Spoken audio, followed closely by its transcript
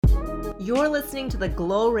You're listening to the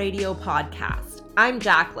Glow Radio podcast. I'm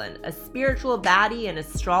Jacqueline, a spiritual baddie and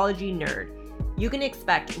astrology nerd. You can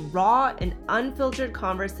expect raw and unfiltered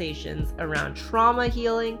conversations around trauma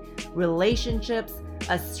healing, relationships,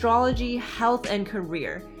 astrology, health, and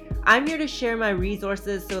career. I'm here to share my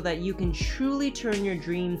resources so that you can truly turn your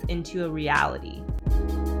dreams into a reality.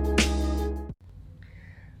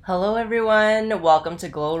 Hello everyone, welcome to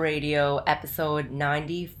Glow Radio episode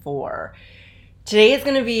 94. Today is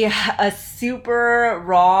going to be a super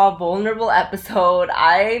raw, vulnerable episode.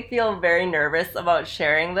 I feel very nervous about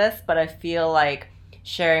sharing this, but I feel like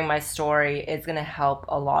sharing my story is going to help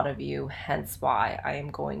a lot of you, hence why I am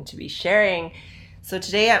going to be sharing. So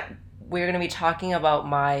today we're going to be talking about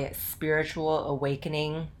my spiritual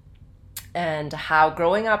awakening and how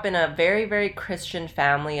growing up in a very, very Christian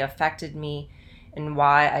family affected me and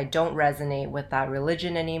why I don't resonate with that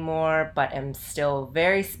religion anymore, but am still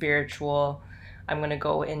very spiritual. I'm going to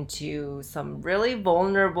go into some really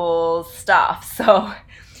vulnerable stuff, so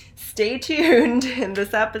stay tuned in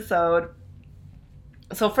this episode.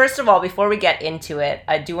 So first of all, before we get into it,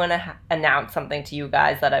 I do want to announce something to you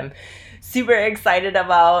guys that I'm super excited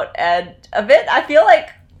about, and I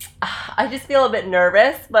just feel a bit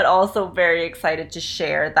nervous, but also very excited to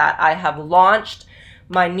share that I have launched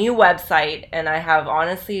my new website, and I have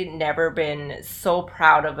honestly never been so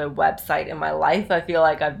proud of a website in my life. I feel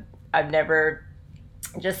like I've never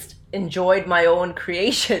just enjoyed my own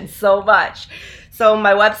creation so much. So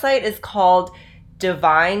my website is called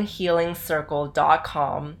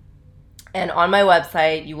divinehealingcircle.com, and on my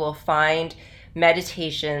website you will find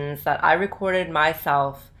meditations that I recorded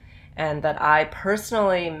myself and that I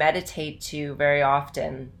personally meditate to very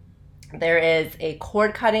often. There is a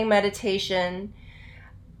cord cutting meditation,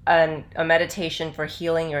 and a meditation for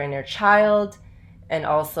healing your inner child, and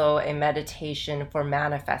also a meditation for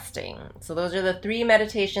manifesting. So those are the three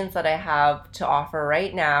meditations that I have to offer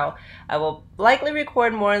right now. I will likely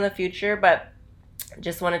record more in the future, but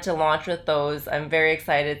just wanted to launch with those. I'm very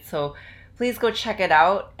excited, so please go check it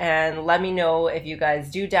out and let me know if you guys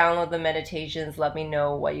do download the meditations. Let me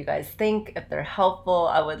know what you guys think, if they're helpful.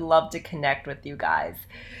 I would love to connect with you guys.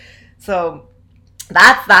 So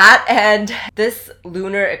that's that. And this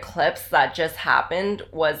lunar eclipse that just happened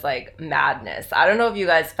was like madness. I don't know if you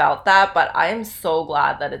guys felt that, but I am so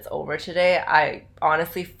glad that it's over today. I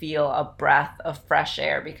honestly feel a breath of fresh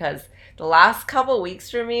air, because the last couple weeks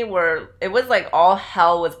for me it was like all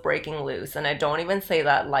hell was breaking loose. And I don't even say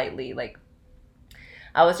that lightly. Like,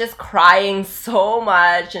 I was just crying so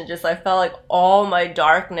much, and I felt like all my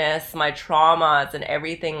darkness, my traumas and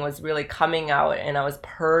everything was really coming out, and I was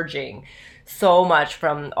purging so much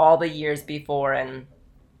from all the years before. And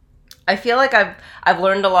I feel like I've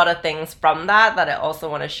learned a lot of things from that I also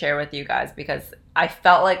want to share with you guys, because I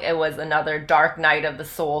felt like it was another dark night of the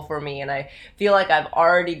soul for me, and I feel like I've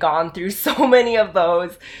already gone through so many of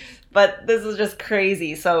those, but this is just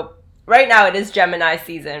crazy. So right now it is Gemini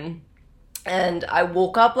season, and I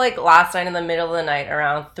woke up like last night in the middle of the night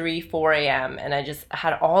around 4 a.m. and I just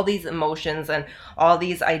had all these emotions and all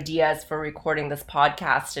these ideas for recording this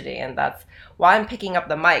podcast today, and that's why I'm picking up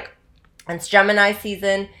the mic. And it's Gemini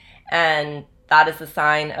season, and that is a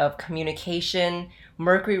sign of communication.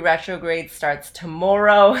 Mercury retrograde starts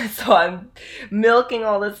tomorrow, so I'm milking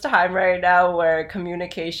all this time right now where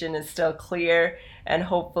communication is still clear, and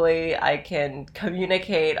hopefully I can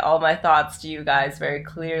communicate all my thoughts to you guys very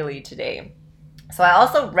clearly today. So I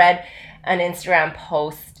also read an Instagram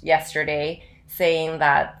post yesterday saying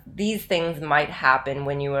that these things might happen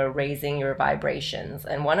when you are raising your vibrations.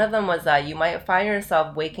 And one of them was that you might find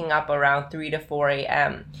yourself waking up around 3 to 4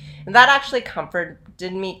 a.m. And that actually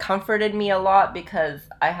comforted me a lot, because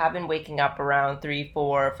I have been waking up around 3,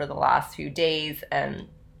 4 for the last few days, and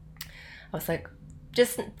I was like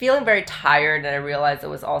just feeling very tired, and I realized it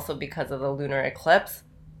was also because of the lunar eclipse.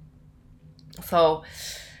 So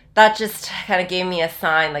that just kind of gave me a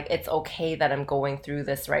sign, like it's okay that I'm going through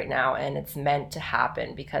this right now, and it's meant to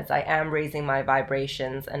happen, because I am raising my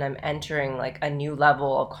vibrations and I'm entering like a new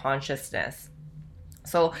level of consciousness.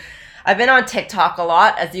 So I've been on TikTok a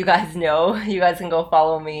lot, as you guys know. You guys can go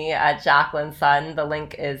follow me at Jacqueline Sun. The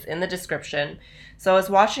link is in the description. So I was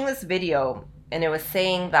watching this video, and it was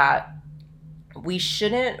saying that we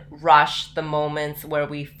shouldn't rush the moments where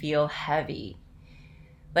we feel heavy.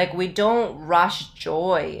 Like, we don't rush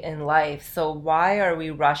joy in life, so why are we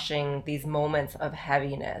rushing these moments of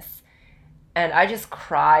heaviness? And I just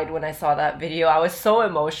cried when I saw that video. I was so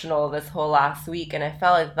emotional this whole last week, and I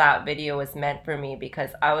felt like that video was meant for me,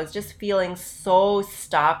 because I was just feeling so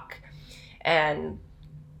stuck, and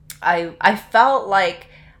I felt like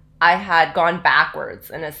I had gone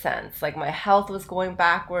backwards in a sense. Like my health was going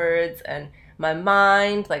backwards and my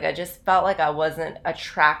mind, like I just felt like I wasn't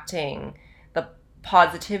attracting the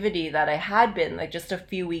positivity that I had been like just a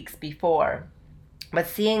few weeks before. But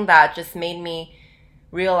seeing that just made me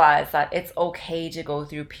realize that it's okay to go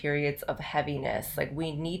through periods of heaviness. Like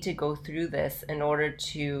we need to go through this in order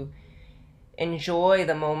to enjoy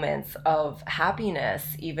the moments of happiness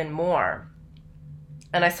even more.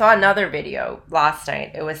 And I saw another video last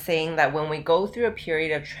night. It was saying that when we go through a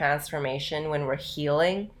period of transformation, when we're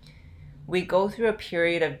healing, we go through a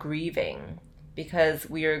period of grieving because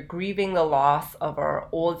we are grieving the loss of our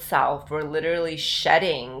old self. We're literally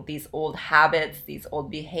shedding these old habits, these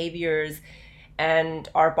old behaviors, and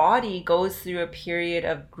our body goes through a period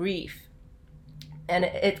of grief. And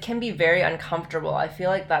it can be very uncomfortable. I feel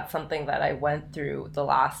like that's something that I went through the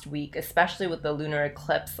last week, especially with the lunar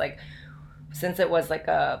eclipse. Like, since it was like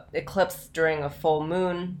a eclipse during a full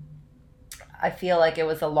moon, I feel like it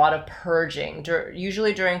was a lot of purging.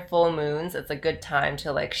 Usually during full moons, it's a good time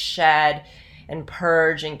to like shed and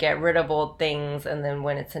purge and get rid of old things. And then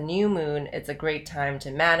when it's a new moon, it's a great time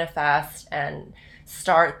to manifest and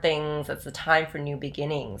start things. It's a time for new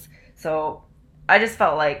beginnings. So I just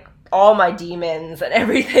felt like all my demons and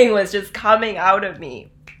everything was just coming out of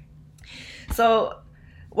me. So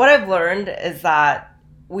what I've learned is that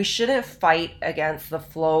we shouldn't fight against the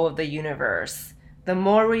flow of the universe. The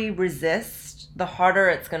more we resist, the harder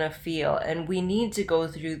it's going to feel. And we need to go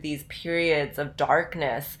through these periods of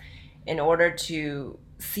darkness in order to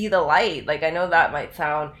see the light. Like, I know that might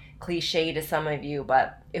sound cliche to some of you,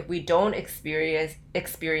 but if we don't experience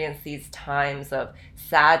these times of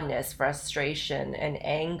sadness, frustration, and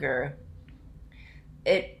anger,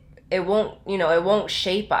 it won't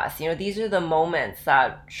shape us. These are the moments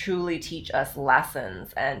that truly teach us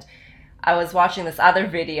lessons. And I was watching this other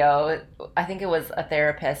video, I think it was a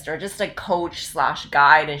therapist or just a coach /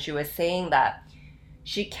 guide, and she was saying that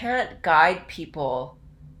she can't guide people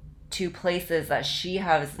to places that she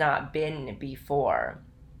has not been before.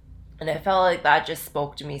 And I felt like that just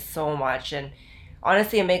spoke to me so much. And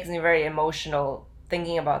honestly, it makes me very emotional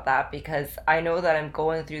thinking about that, because I know that I'm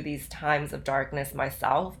going through these times of darkness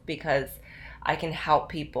myself, because I can help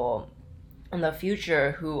people in the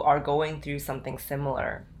future who are going through something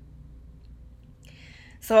similar.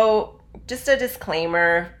 So just a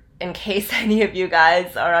disclaimer, in case any of you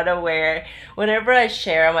guys are unaware, whenever I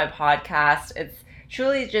share on my podcast, it's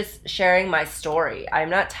truly just sharing my story. I'm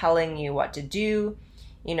not telling you what to do,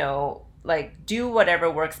 like do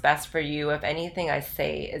whatever works best for you. If anything I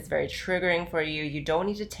say is very triggering for you, you don't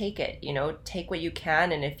need to take it, take what you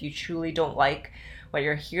can. And if you truly don't like what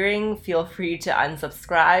you're hearing, feel free to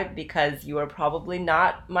unsubscribe, because you are probably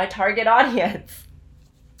not my target audience.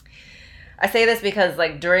 I say this because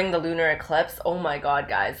like during the lunar eclipse, oh my God,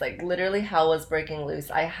 guys, like literally hell was breaking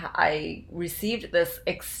loose. I received this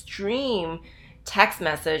extreme text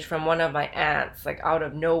message from one of my aunts, like out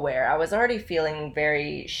of nowhere. I was already feeling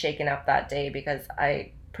very shaken up that day because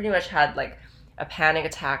I pretty much had like a panic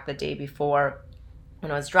attack the day before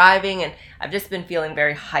when I was driving, and I've just been feeling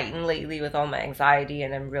very heightened lately with all my anxiety,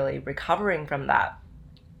 and I'm really recovering from that.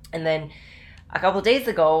 And then a couple days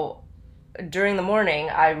ago, during the morning,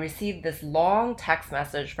 I received this long text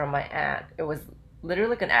message from my aunt. It was literally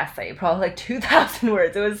like an essay, probably like 2,000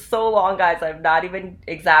 words. It was so long, guys. I'm not even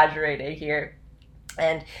exaggerating here.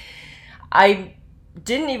 And I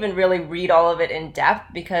didn't even really read all of it in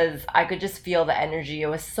depth because I could just feel the energy. It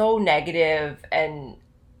was so negative, and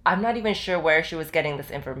I'm not even sure where she was getting this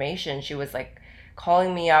information. She was like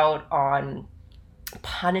calling me out on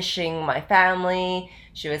punishing my family.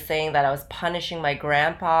 She was saying that I was punishing my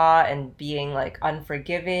grandpa and being like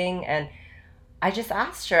unforgiving. And I just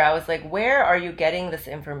asked her, I was like, where are you getting this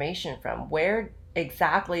information from? Where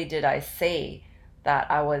exactly did I say that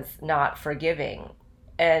I was not forgiving?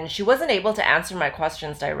 And she wasn't able to answer my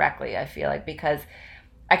questions directly, I feel like, because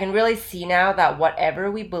I can really see now that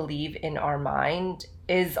whatever we believe in our mind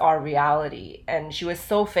is our reality. And she was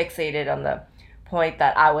so fixated on the point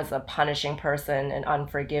that I was a punishing person and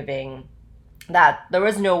unforgiving that there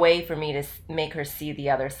was no way for me to make her see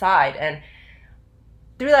the other side. And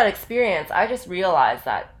through that experience, I just realized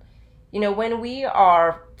that, when we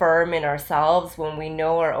are firm in ourselves, when we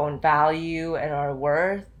know our own value and our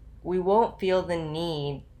worth, we won't feel the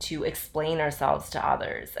need to explain ourselves to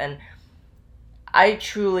others. And I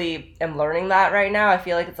truly am learning that right now. I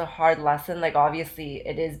feel like it's a hard lesson. Like, obviously,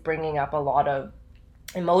 it is bringing up a lot of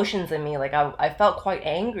emotions in me. Like, I felt quite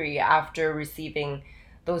angry after receiving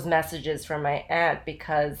those messages from my aunt,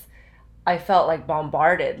 because I felt like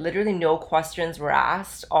bombarded. Literally no questions were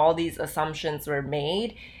asked. All these assumptions were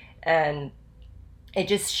made. And it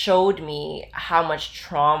just showed me how much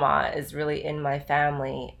trauma is really in my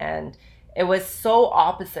family. And it was so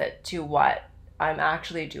opposite to what I'm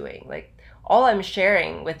actually doing. Like, all I'm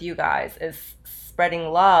sharing with you guys is spreading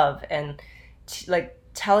love and like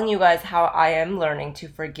telling you guys how I am learning to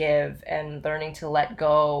forgive and learning to let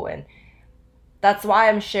go. And that's why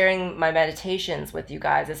I'm sharing my meditations with you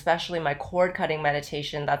guys, especially my cord cutting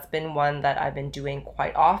meditation. That's been one that I've been doing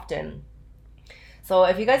quite often. So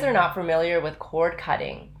if you guys are not familiar with cord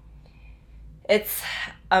cutting, it's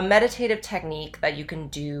a meditative technique that you can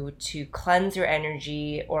do to cleanse your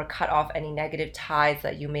energy or cut off any negative ties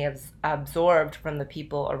that you may have absorbed from the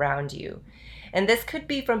people around you. And this could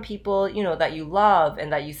be from people, that you love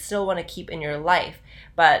and that you still want to keep in your life.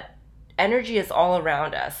 But energy is all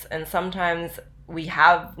around us. And sometimes we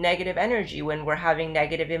have negative energy when we're having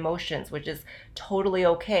negative emotions, which is totally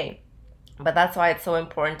okay. But that's why it's so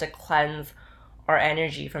important to cleanse our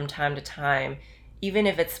energy from time to time, even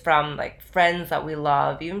if it's from like friends that we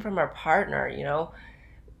love, even from our partner.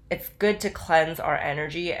 It's good to cleanse our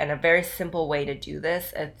energy, and a very simple way to do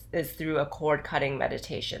this is through a cord cutting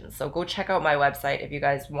meditation. So go check out my website if you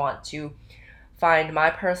guys want to find my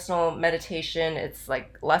personal meditation. It's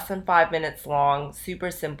like less than 5 minutes long,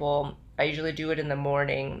 super simple. I usually do it in the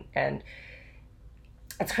morning, and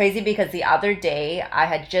it's crazy because the other day I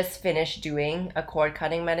had just finished doing a cord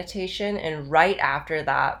cutting meditation, and right after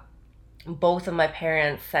that, both of my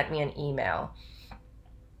parents sent me an email.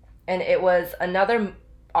 And it was another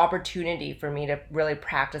opportunity for me to really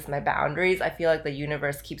practice my boundaries. I feel like the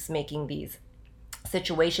universe keeps making these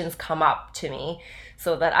situations come up to me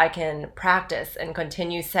so that I can practice and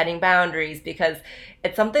continue setting boundaries, because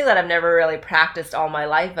it's something that I've never really practiced all my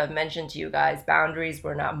life. I've mentioned to you guys, boundaries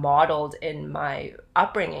were not modeled in my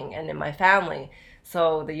upbringing and in my family.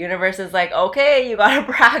 So the universe is like, okay, you gotta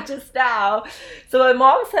practice now. So my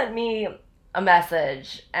mom sent me a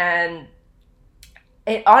message, and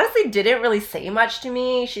it honestly didn't really say much to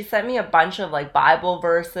me. She sent me a bunch of like Bible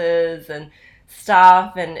verses and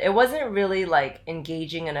stuff, and it wasn't really like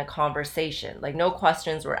engaging in a conversation. Like, no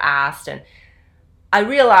questions were asked. And I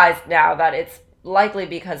realized now that it's likely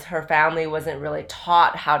because her family wasn't really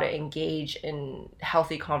taught how to engage in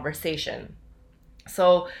healthy conversation.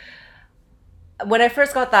 So when I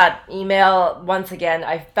first got that email, once again,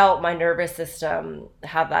 I felt my nervous system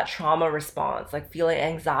have that trauma response, like feeling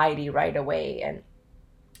anxiety right away.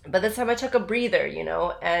 But this time I took a breather,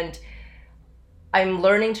 and I'm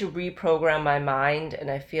learning to reprogram my mind. And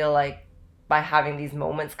I feel like by having these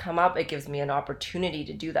moments come up, it gives me an opportunity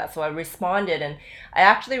to do that. So I responded, and I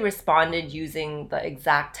actually responded using the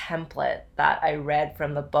exact template that I read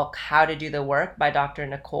from the book How to Do the Work by Dr.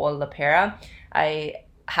 Nicole LePera. I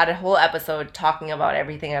had a whole episode talking about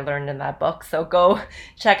everything I learned in that book, so go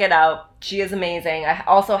check it out. She is amazing. I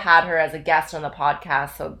also had her as a guest on the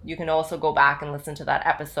podcast, so you can also go back and listen to that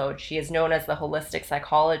episode. She is known as the Holistic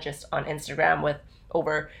Psychologist on Instagram with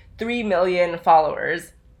over 3 million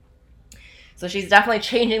followers. So she's definitely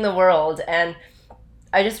changing the world. And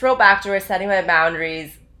I just wrote back to her setting my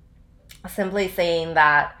boundaries, simply saying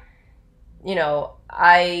that,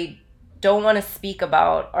 I don't want to speak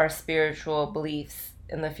about our spiritual beliefs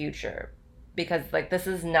in the future, because like this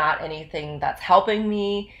is not anything that's helping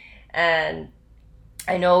me. And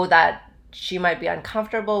I know that she might be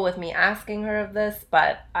uncomfortable with me asking her of this,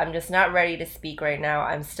 but I'm just not ready to speak right now.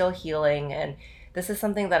 I'm still healing, and this is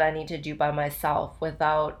something that I need to do by myself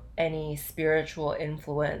without any spiritual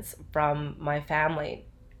influence from my family.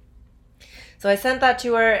 So I sent that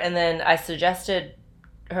to her, and then I suggested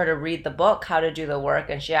her to read the book How to Do the Work,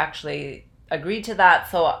 and she actually agreed to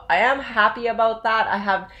that. So I am happy about that.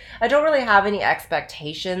 I don't really have any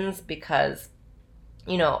expectations, because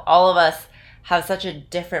all of us have such a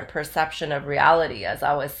different perception of reality, as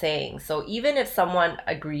I was saying. So even if someone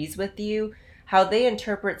agrees with you, how they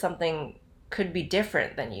interpret something could be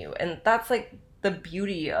different than you. And that's like the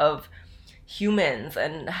beauty of humans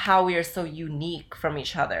and how we are so unique from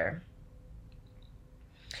each other.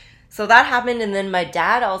 So that happened, and then my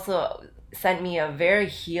dad also sent me a very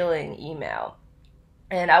healing email.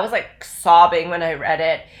 And I was like sobbing when I read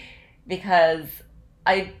it, because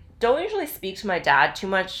I don't usually speak to my dad too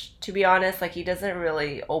much, to be honest. Like, he doesn't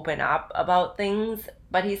really open up about things,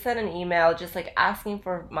 but he sent an email just like asking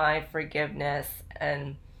for my forgiveness,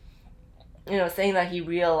 and saying that he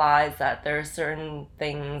realized that there are certain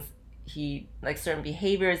things certain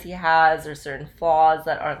behaviors he has, or certain flaws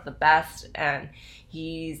that aren't the best, and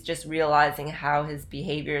he's just realizing how his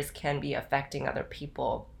behaviors can be affecting other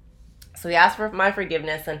people. So he asked for my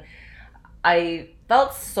forgiveness, and I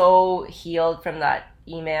felt so healed from that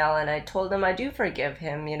email, and I told him I do forgive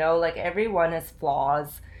him. Like, everyone has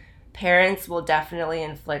flaws. parents will definitely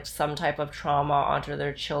inflict some type of trauma onto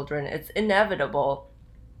their children. It's inevitable.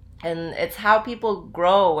 And it's how people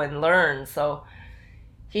grow and learn. So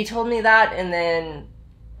he told me that, and then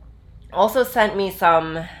also sent me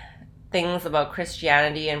some things about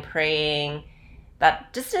Christianity and praying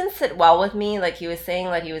that just didn't sit well with me. Like, he was saying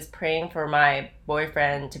that he was praying for my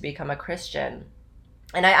boyfriend to become a Christian.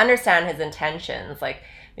 And I understand his intentions, like,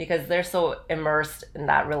 because they're so immersed in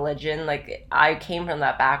that religion. Like, I came from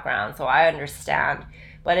that background, so I understand.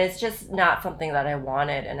 But it's just not something that I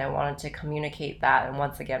wanted, and I wanted to communicate that and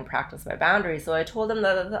once again practice my boundaries. So I told him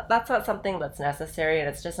that that's not something that's necessary, and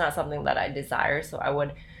it's just not something that I desire. So I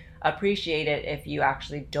would appreciate it if you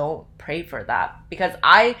actually don't pray for that, because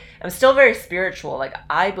I am still very spiritual. Like,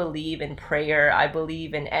 I believe in prayer, I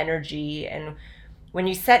believe in energy, and when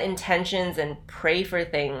you set intentions and pray for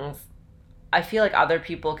things, I feel like other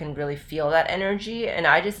people can really feel that energy, and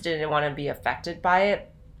I just didn't want to be affected by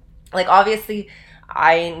it. Like, obviously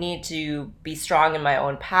I need to be strong in my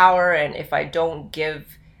own power, and if I don't give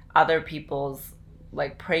other people's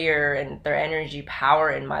like prayer and their energy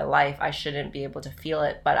power in my life, I shouldn't be able to feel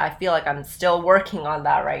it. But I feel like I'm still working on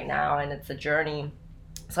that right now, and it's a journey.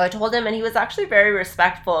 So I told him, and he was actually very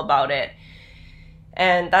respectful about it.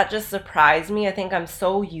 And that just surprised me. I think I'm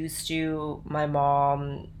so used to my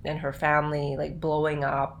mom and her family like blowing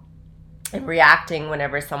up and reacting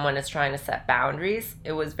whenever someone is trying to set boundaries.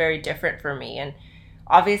 It was very different for me. And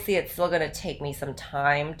obviously it's still going to take me some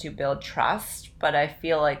time to build trust, but I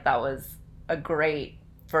feel like that was a great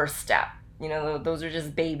first step. You know, those are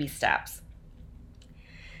just baby steps.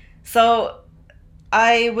 So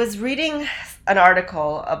I was reading an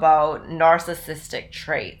article about narcissistic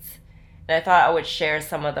traits, and I thought I would share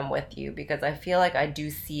some of them with you because I feel like I do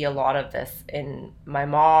see a lot of this in my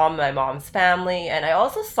mom's family, and I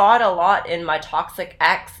also saw it a lot in my toxic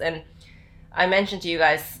ex. And I mentioned to you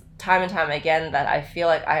guys time and time again that I feel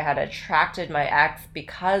like I had attracted my ex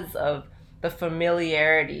because of the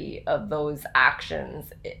familiarity of those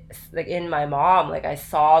actions. Like, in my mom, like, I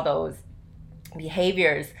saw those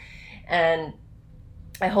behaviors, and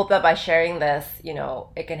I hope that by sharing this, you know,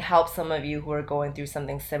 it can help some of you who are going through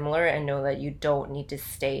something similar and know that you don't need to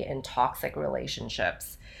stay in toxic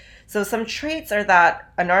relationships. So some traits are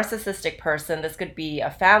that a narcissistic person, this could be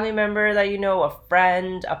a family member that you know, a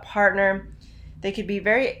friend, a partner, they could be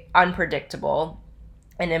very unpredictable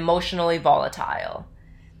and emotionally volatile.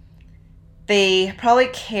 They probably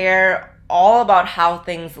care all about how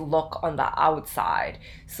things look on the outside.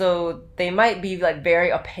 So they might be like very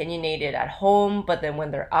opinionated at home, but then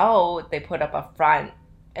when they're out, they put up a front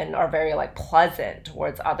and are very like pleasant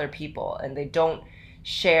towards other people, and they don't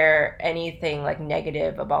share anything like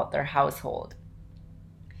negative about their household.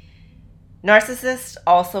 Narcissists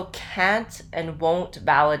also can't and won't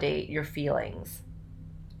validate your feelings.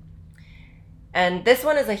 And this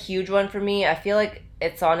one is a huge one for me. I feel like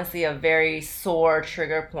it's honestly a very sore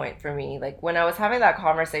trigger point for me. Like, when I was having that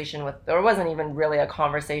conversation with, or it wasn't even really a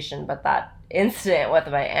conversation, but that incident with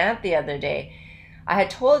my aunt the other day, I had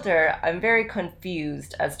told her I'm very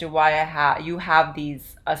confused as to why you have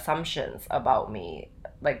these assumptions about me,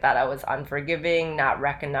 like that I was unforgiving, not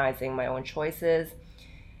recognizing my own choices.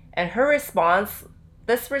 And her response,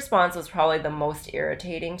 this response was probably the most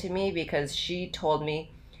irritating to me, because she told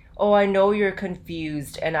me, "Oh, I know you're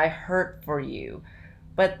confused and I hurt for you."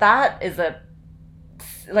 But that is a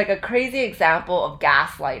crazy example of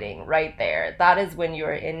gaslighting right there. That is when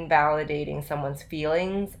you're invalidating someone's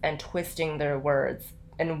feelings and twisting their words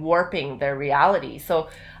and warping their reality. So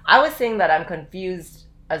I was saying that I'm confused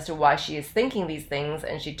as to why she is thinking these things,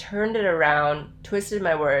 and she turned it around, twisted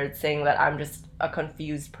my words, saying that I'm just a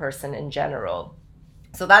confused person in general.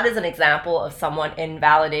 So that is an example of someone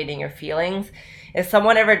invalidating your feelings. If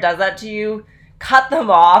someone ever does that to you, cut them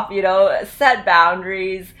off, you know, set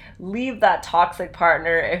boundaries, leave that toxic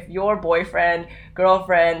partner. If your boyfriend,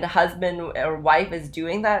 girlfriend, husband, or wife is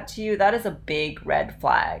doing that to you, that is a big red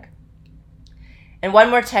flag. And one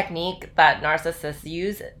more technique that narcissists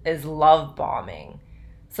use is love bombing.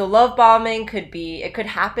 So love bombing it could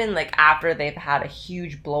happen like after they've had a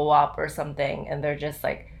huge blow up or something, and they're just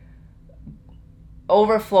like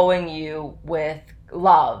overflowing you with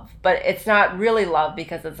love, but it's not really love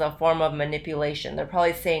because it's a form of manipulation. They're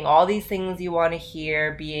probably saying all these things you want to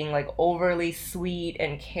hear, being like overly sweet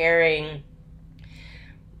and caring,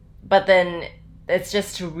 but then it's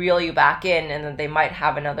just to reel you back in, and then they might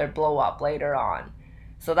have another blow up later on.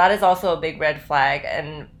 So that is also a big red flag.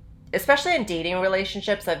 And especially in dating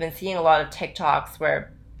relationships, I've been seeing a lot of TikToks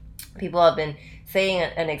where people have been saying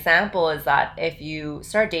an example is that if you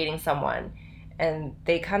start dating someone and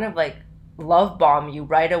they kind of like love bomb you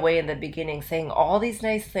right away in the beginning, saying all these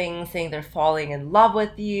nice things, saying they're falling in love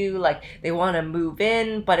with you, like they want to move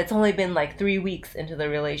in, but it's only been like 3 weeks into the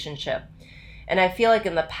relationship. And I feel like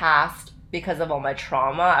in the past, because of all my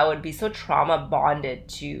trauma, I would be so trauma bonded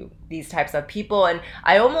to these types of people. And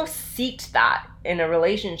I almost seeked that in a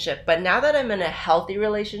relationship. But now that I'm in a healthy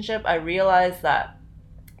relationship, I realize that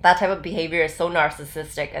that type of behavior is so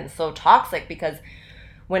narcissistic and so toxic, because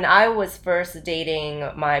when I was first dating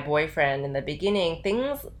my boyfriend in the beginning,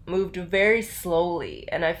 things moved very slowly.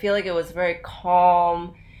 And I feel like it was very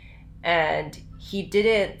calm. And he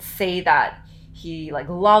didn't say that he like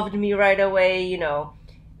loved me right away, you know,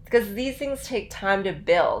 because these things take time to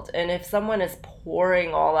build. And if someone is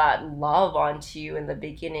pouring all that love onto you in the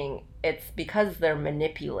beginning, it's because they're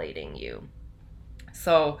manipulating you.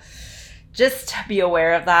 So just be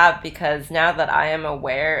aware of that, because now that I am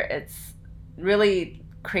aware, it's really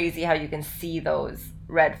crazy how you can see those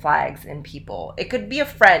red flags in people. It could be a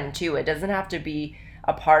friend too. It doesn't have to be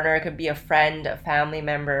a partner. It could be a friend, a family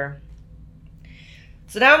member.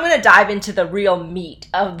 So now I'm going to dive into the real meat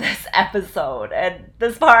of this episode. And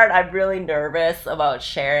this part I'm really nervous about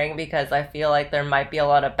sharing, because I feel like there might be a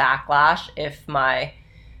lot of backlash if my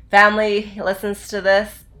family listens to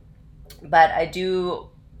this. But I do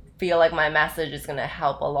feel like my message is going to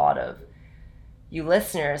help a lot of you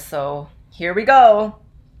listeners. So here we go.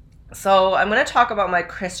 So I'm going to talk about my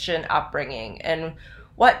Christian upbringing and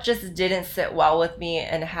what just didn't sit well with me,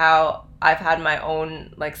 and how I've had my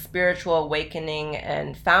own like spiritual awakening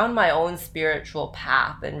and found my own spiritual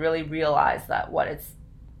path, and really realized that what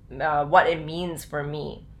it means for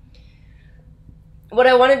me. What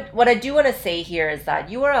I do want to say here is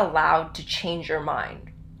that you are allowed to change your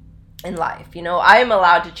mind in life. You know, I am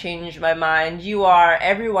allowed to change my mind. You are.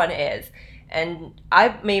 Everyone is. And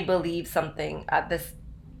I may believe something at this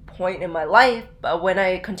point in my life, but when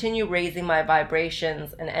I continue raising my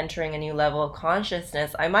vibrations and entering a new level of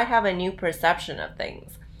consciousness, I might have a new perception of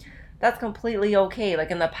things. That's completely okay.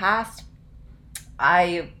 Like in the past,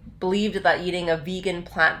 I believed that eating a vegan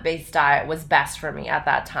plant-based diet was best for me at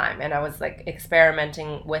that time, and I was like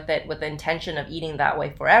experimenting with it with the intention of eating that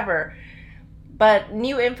way forever. But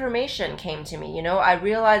new information came to me, you know, I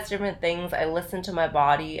realized different things, I listened to my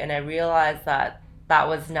body, and I realized that that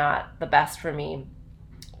was not the best for me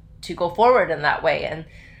to go forward in that way. And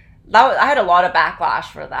I had a lot of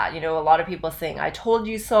backlash for that. You know, a lot of people saying, I told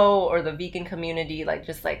you so, or the vegan community, like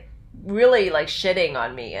just like really like shitting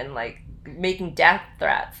on me and like making death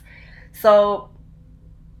threats. So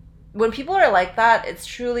when people are like that, it's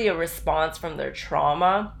truly a response from their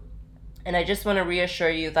trauma. And I just want to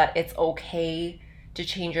reassure you that it's okay to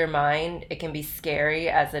change your mind. It can be scary,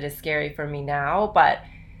 as it is scary for me now, but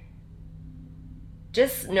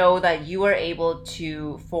just know that you are able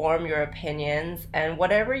to form your opinions, and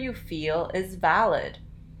whatever you feel is valid.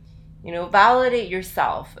 You know, validate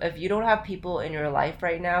yourself. If you don't have people in your life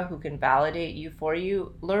right now who can validate you for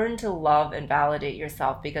you, learn to love and validate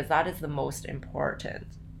yourself, because that is the most important.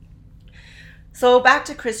 So back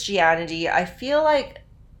to Christianity, I feel like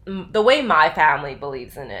the way my family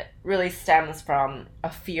believes in it really stems from a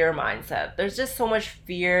fear mindset. There's just so much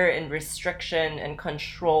fear and restriction and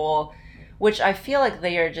control, which I feel like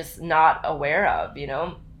they are just not aware of, you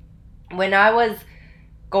know? When I was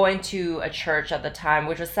going to a church at the time,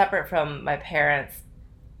 which was separate from my parents,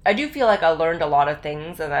 I do feel like I learned a lot of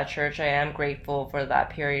things in that church. I am grateful for that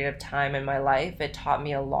period of time in my life. It taught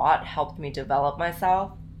me a lot, helped me develop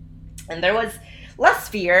myself. And there was less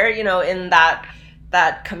fear, you know, in that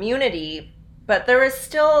community, but there was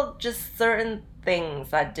still just certain things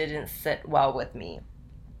that didn't sit well with me.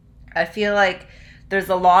 I feel like there's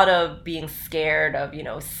a lot of being scared of, you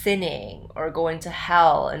know, sinning or going to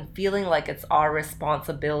hell, and feeling like it's our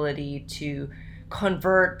responsibility to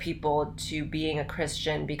convert people to being a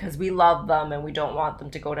Christian because we love them and we don't want them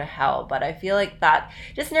to go to hell. But I feel like that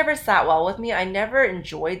just never sat well with me. I never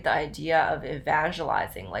enjoyed the idea of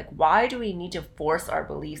evangelizing. Like, why do we need to force our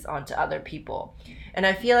beliefs onto other people? And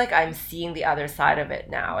I feel like I'm seeing the other side of it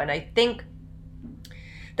now. And I think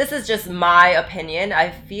this is just my opinion. I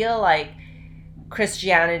feel like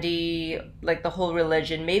Christianity, like the whole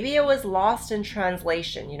religion, maybe it was lost in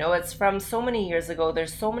translation. You know, it's from so many years ago.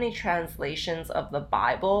 There's so many translations of the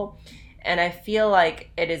Bible. And I feel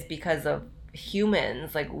like it is because of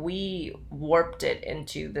humans. Like, we warped it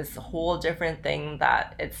into this whole different thing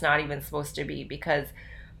that it's not even supposed to be. Because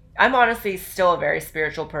I'm honestly still a very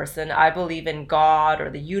spiritual person. I believe in God or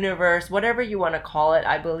the universe, whatever you want to call it.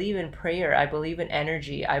 I believe in prayer. I believe in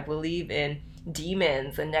energy. I believe in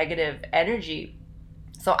demons and negative energy.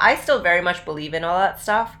 So I still very much believe in all that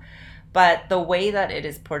stuff. but the way that it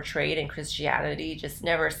is portrayed in Christianity just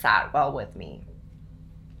never sat well with me.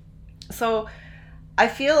 So I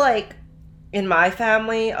feel like in my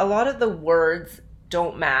family, a lot of the words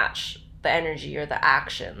don't match the energy or the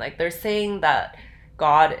action. Like they're saying that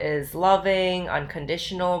God is loving,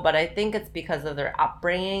 unconditional, but I think it's because of their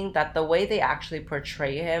upbringing that the way they actually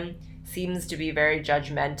portray him seems to be very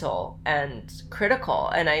judgmental and critical.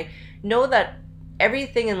 And I know that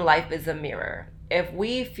everything in life is a mirror. If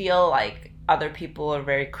we feel like other people are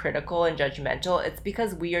very critical and judgmental, it's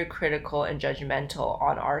because we are critical and judgmental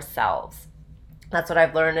on ourselves. That's what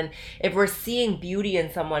I've learned. And if we're seeing beauty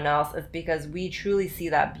in someone else, it's because we truly see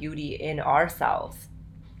that beauty in ourselves.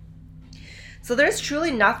 So there's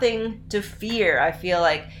truly nothing to fear. I feel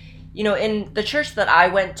like, in the church that I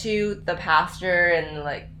went to, the pastor and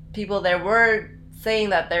like people there were saying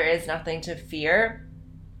that there is nothing to fear.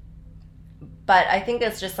 But I think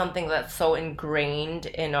it's just something that's so ingrained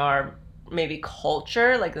in our maybe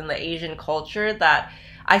culture, like in the Asian culture, that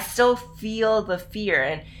I still feel the fear.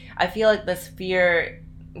 And I feel like this fear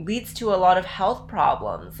leads to a lot of health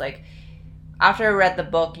problems. Like after I read the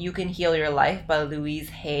book You Can Heal Your Life by Louise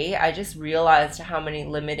Hay, I just realized how many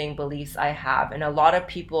limiting beliefs I have. And a lot of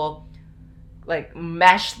people like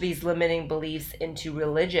mesh these limiting beliefs into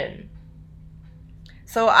religion.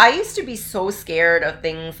 So I used to be so scared of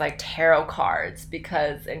things like tarot cards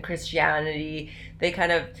because in Christianity, they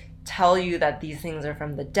kind of tell you that these things are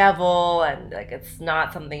from the devil and like it's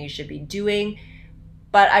not something you should be doing.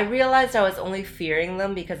 But I realized I was only fearing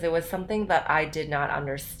them because it was something that I did not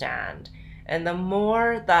understand. And the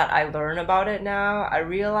more that I learn about it now, I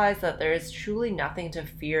realize that there is truly nothing to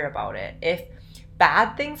fear about it. If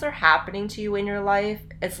bad things are happening to you in your life,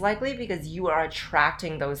 it's likely because you are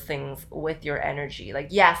attracting those things with your energy. Like,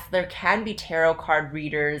 yes, there can be tarot card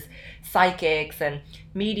readers, psychics, and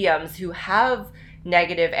mediums who have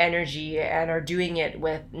negative energy and are doing it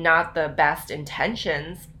with not the best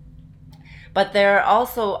intentions. But there are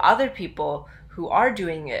also other people who are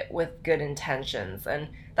doing it with good intentions. And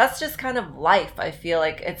that's just kind of life. I feel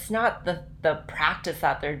like it's not the practice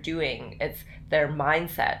that they're doing, it's their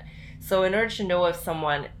mindset. So in order to know if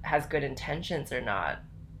someone has good intentions or not,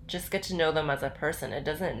 just get to know them as a person. It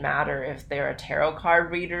doesn't matter if they're a tarot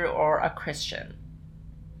card reader or a Christian.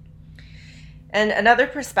 And another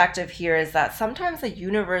perspective here is that sometimes the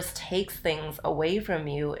universe takes things away from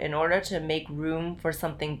you in order to make room for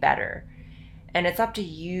something better. And it's up to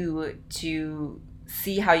you to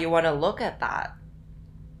see how you want to look at that.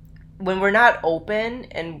 When we're not open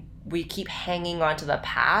and we keep hanging on to the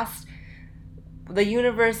past, the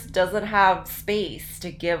universe doesn't have space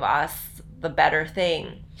to give us the better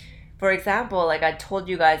thing. For example, like I told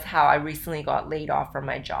you guys how I recently got laid off from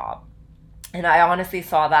my job. And I honestly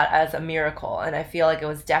saw that as a miracle. And I feel like it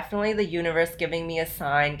was definitely the universe giving me a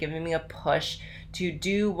sign, giving me a push to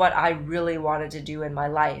do what I really wanted to do in my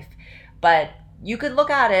life. But you could look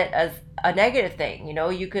at it as a negative thing,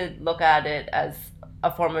 you could look at it as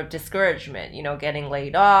a form of discouragement, getting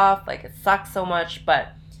laid off, like it sucks so much, but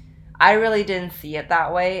I really didn't see it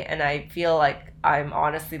that way, and I feel like I'm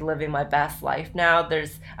honestly living my best life now.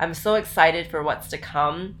 I'm so excited for what's to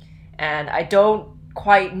come, and I don't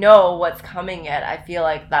quite know what's coming yet. I feel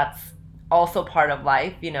like that's also part of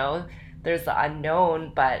life, there's the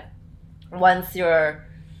unknown, but once you're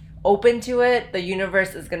open to it, the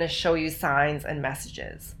universe is going to show you signs and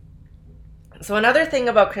messages. So another thing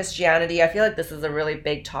about Christianity, I feel like this is a really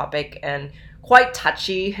big topic and quite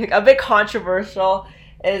touchy, a bit controversial,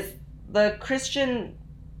 is the Christian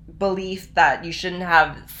belief that you shouldn't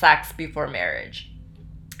have sex before marriage.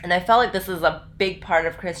 And I felt like this is a big part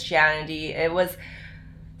of Christianity. It was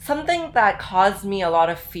something that caused me a lot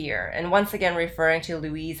of fear. And once again, referring to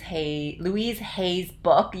Louise Hay's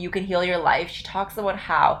book, You Can Heal Your Life, she talks about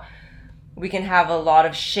how we can have a lot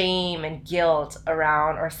of shame and guilt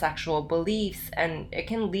around our sexual beliefs, and it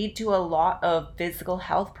can lead to a lot of physical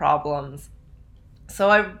health problems. So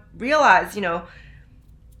I realized,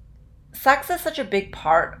 sex is such a big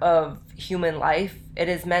part of human life. It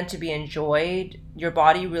is meant to be enjoyed. Your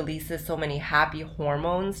body releases so many happy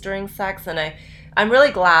hormones during sex, and I'm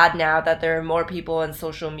really glad now that there are more people on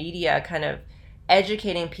social media kind of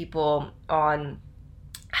educating people on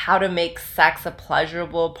how to make sex a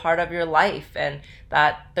pleasurable part of your life and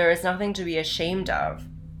that there is nothing to be ashamed of.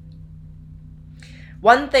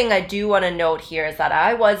 One thing I do want to note here is that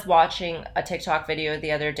I was watching a TikTok video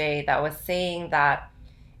the other day that was saying that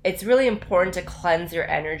it's really important to cleanse your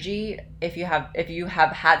energy if you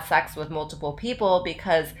have had sex with multiple people,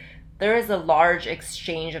 because there is a large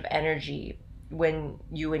exchange of energy when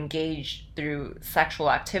you engage through sexual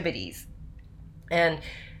activities. And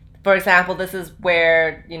For example, this is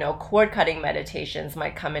where, cord cutting meditations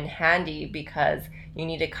might come in handy because you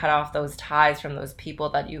need to cut off those ties from those people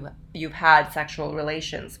that you've had sexual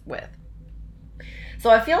relations with. So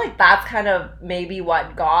I feel like that's kind of maybe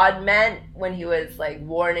what God meant when he was like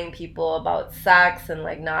warning people about sex and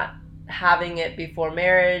like not having it before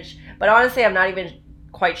marriage. But honestly, I'm not even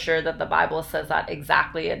quite sure that the Bible says that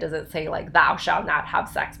exactly. It doesn't say like thou shalt not have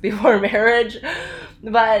sex before marriage.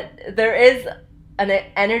 But there is an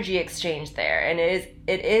energy exchange there, and it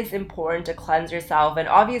is important to cleanse yourself. And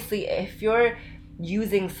obviously, if you're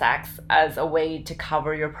using sex as a way to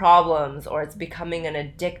cover your problems, or it's becoming an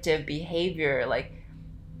addictive behavior, like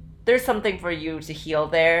there's something for you to heal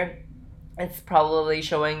there. It's probably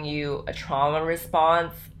showing you a trauma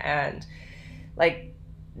response, and like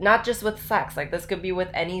not just with sex, like this could be with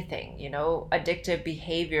anything, addictive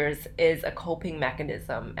behaviors is a coping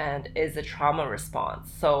mechanism and is a trauma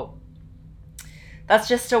response. So that's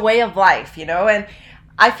just a way of life, and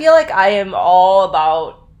I feel like I am all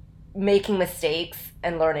about making mistakes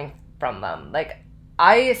and learning from them. Like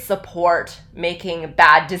I support making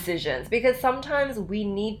bad decisions because sometimes we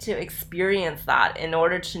need to experience that in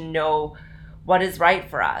order to know what is right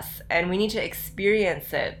for us. And we need to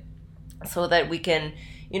experience it so that we can,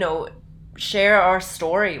 share our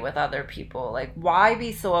story with other people. Like, why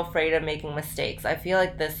be so afraid of making mistakes? I feel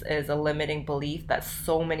like this is a limiting belief that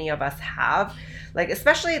so many of us have. Like,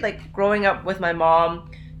 especially like growing up with my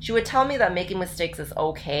mom, she would tell me that making mistakes is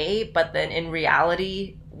okay, but then in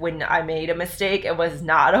reality, when I made a mistake, it was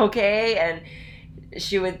not okay. And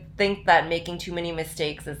she would think that making too many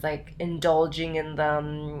mistakes is like indulging in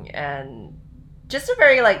them and just a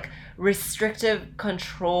very like restrictive,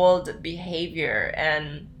 controlled behavior.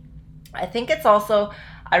 And I think it's also,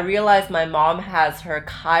 I realized my mom has her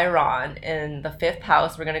Chiron in the 5th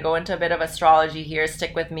house. We're going to go into a bit of astrology here.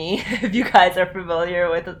 Stick with me if you guys are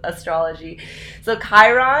familiar with astrology. So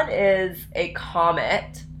Chiron is a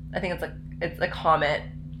comet. I think it's a comet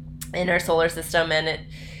in our solar system, and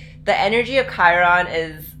the energy of Chiron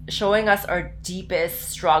is showing us our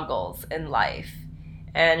deepest struggles in life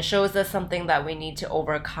and shows us something that we need to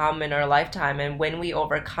overcome in our lifetime. And when we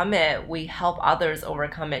overcome it, we help others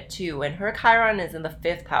overcome it too. And her Chiron is in the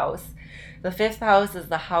 5th house. The 5th house is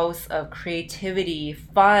the house of creativity,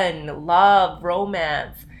 fun, love,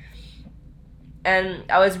 romance. And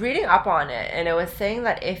I was reading up on it, and it was saying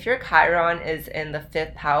that if your Chiron is in the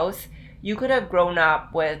 5th house, you could have grown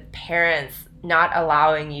up with parents not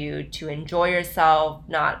allowing you to enjoy yourself,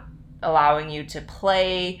 not allowing you to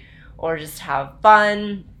play or just have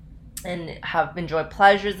fun and enjoy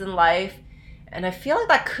pleasures in life. And I feel like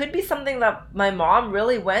that could be something that my mom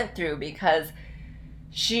really went through because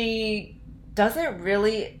she doesn't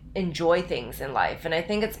really enjoy things in life. And I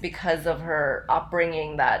think it's because of her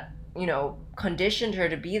upbringing that, conditioned her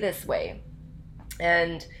to be this way.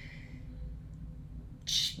 And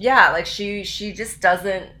she just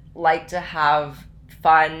doesn't like to have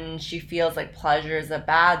fun. She feels like pleasure is a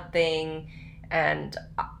bad thing. And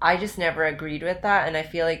I just never agreed with that. And I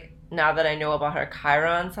feel like now that I know about her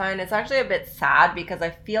Chiron sign, it's actually a bit sad because I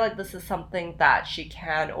feel like this is something that she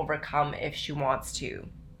can overcome if she wants to.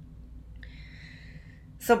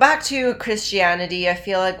 So back to Christianity, I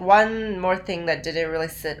feel like one more thing that didn't really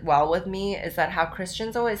sit well with me is that how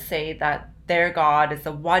Christians always say that their God is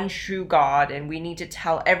the one true God, and we need to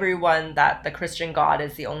tell everyone that the Christian God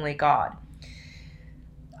is the only God.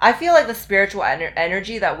 I feel like the spiritual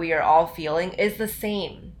energy that we are all feeling is the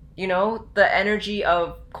same. The energy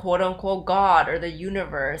of quote unquote God or the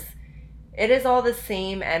universe. It is all the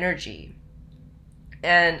same energy.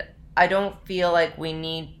 And I don't feel like we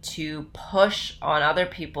need to push on other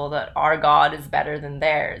people that our God is better than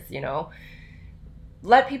theirs,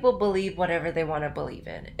 Let people believe whatever they want to believe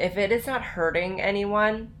in. If it is not hurting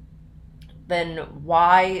anyone, then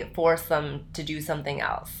why force them to do something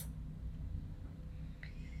else?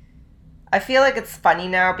 I feel like it's funny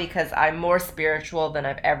now because I'm more spiritual than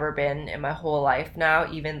I've ever been in my whole life now,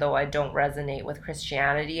 even though I don't resonate with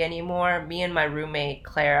Christianity anymore. Me and my roommate,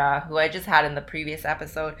 Clara, who I just had in the previous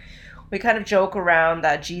episode, we kind of joke around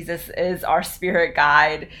that Jesus is our spirit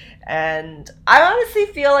guide. And I honestly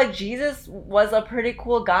feel like Jesus was a pretty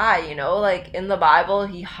cool guy, Like in the Bible,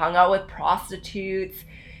 he hung out with prostitutes.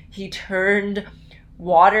 He turned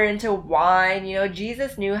water into wine.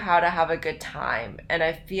 Jesus knew how to have a good time. And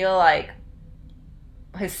I feel like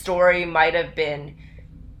his story might have been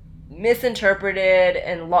misinterpreted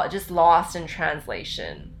and just lost in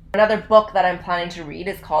translation. Another book that I'm planning to read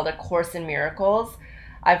is called A Course in Miracles.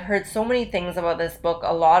 I've heard so many things about this book.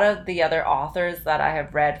 A lot of the other authors that I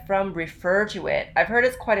have read from refer to it. I've heard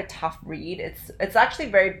it's quite a tough read. It's actually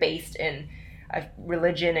very based in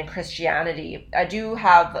religion and Christianity. I do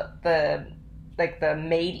have the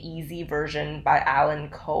Made Easy version by Alan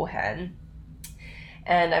Cohen.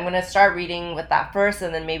 And I'm going to start reading with that first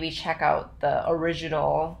and then maybe check out the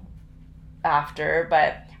original after.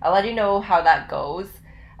 But I'll let you know how that goes.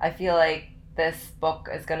 I feel like this book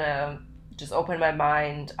is going to just open my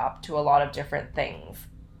mind up to a lot of different things.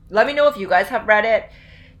 Let me know if you guys have read it.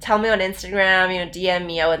 Tell me on Instagram, DM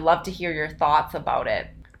me. I would love to hear your thoughts about it.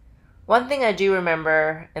 One thing I do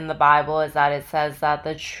remember in the Bible is that it says that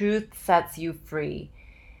the truth sets you free.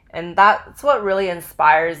 And that's what really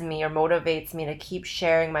inspires me or motivates me to keep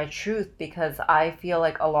sharing my truth, because I feel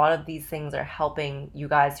like a lot of these things are helping you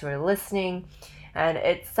guys who are listening. And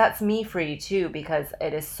it sets me free too, because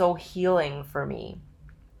it is so healing for me.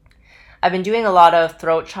 I've been doing a lot of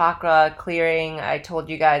throat chakra clearing. I told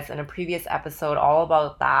you guys in a previous episode all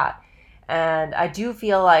about that. And I do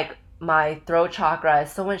feel like my throat chakra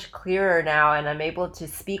is so much clearer now, and I'm able to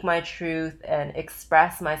speak my truth and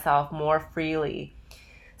express myself more freely.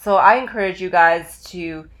 So I encourage you guys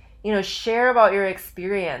to, share about your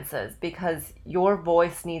experiences, because your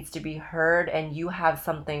voice needs to be heard and you have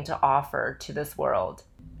something to offer to this world.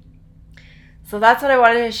 So that's what I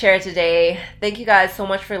wanted to share today. Thank you guys so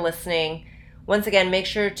much for listening. Once again, make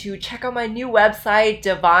sure to check out my new website,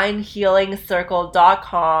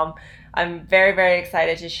 divinehealingcircle.com. I'm very, very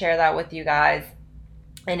excited to share that with you guys.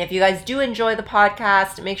 And if you guys do enjoy the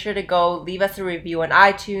podcast, make sure to go leave us a review on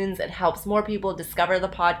iTunes. It helps more people discover the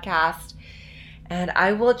podcast. And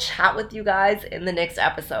I will chat with you guys in the next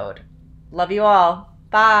episode. Love you all.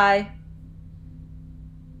 Bye.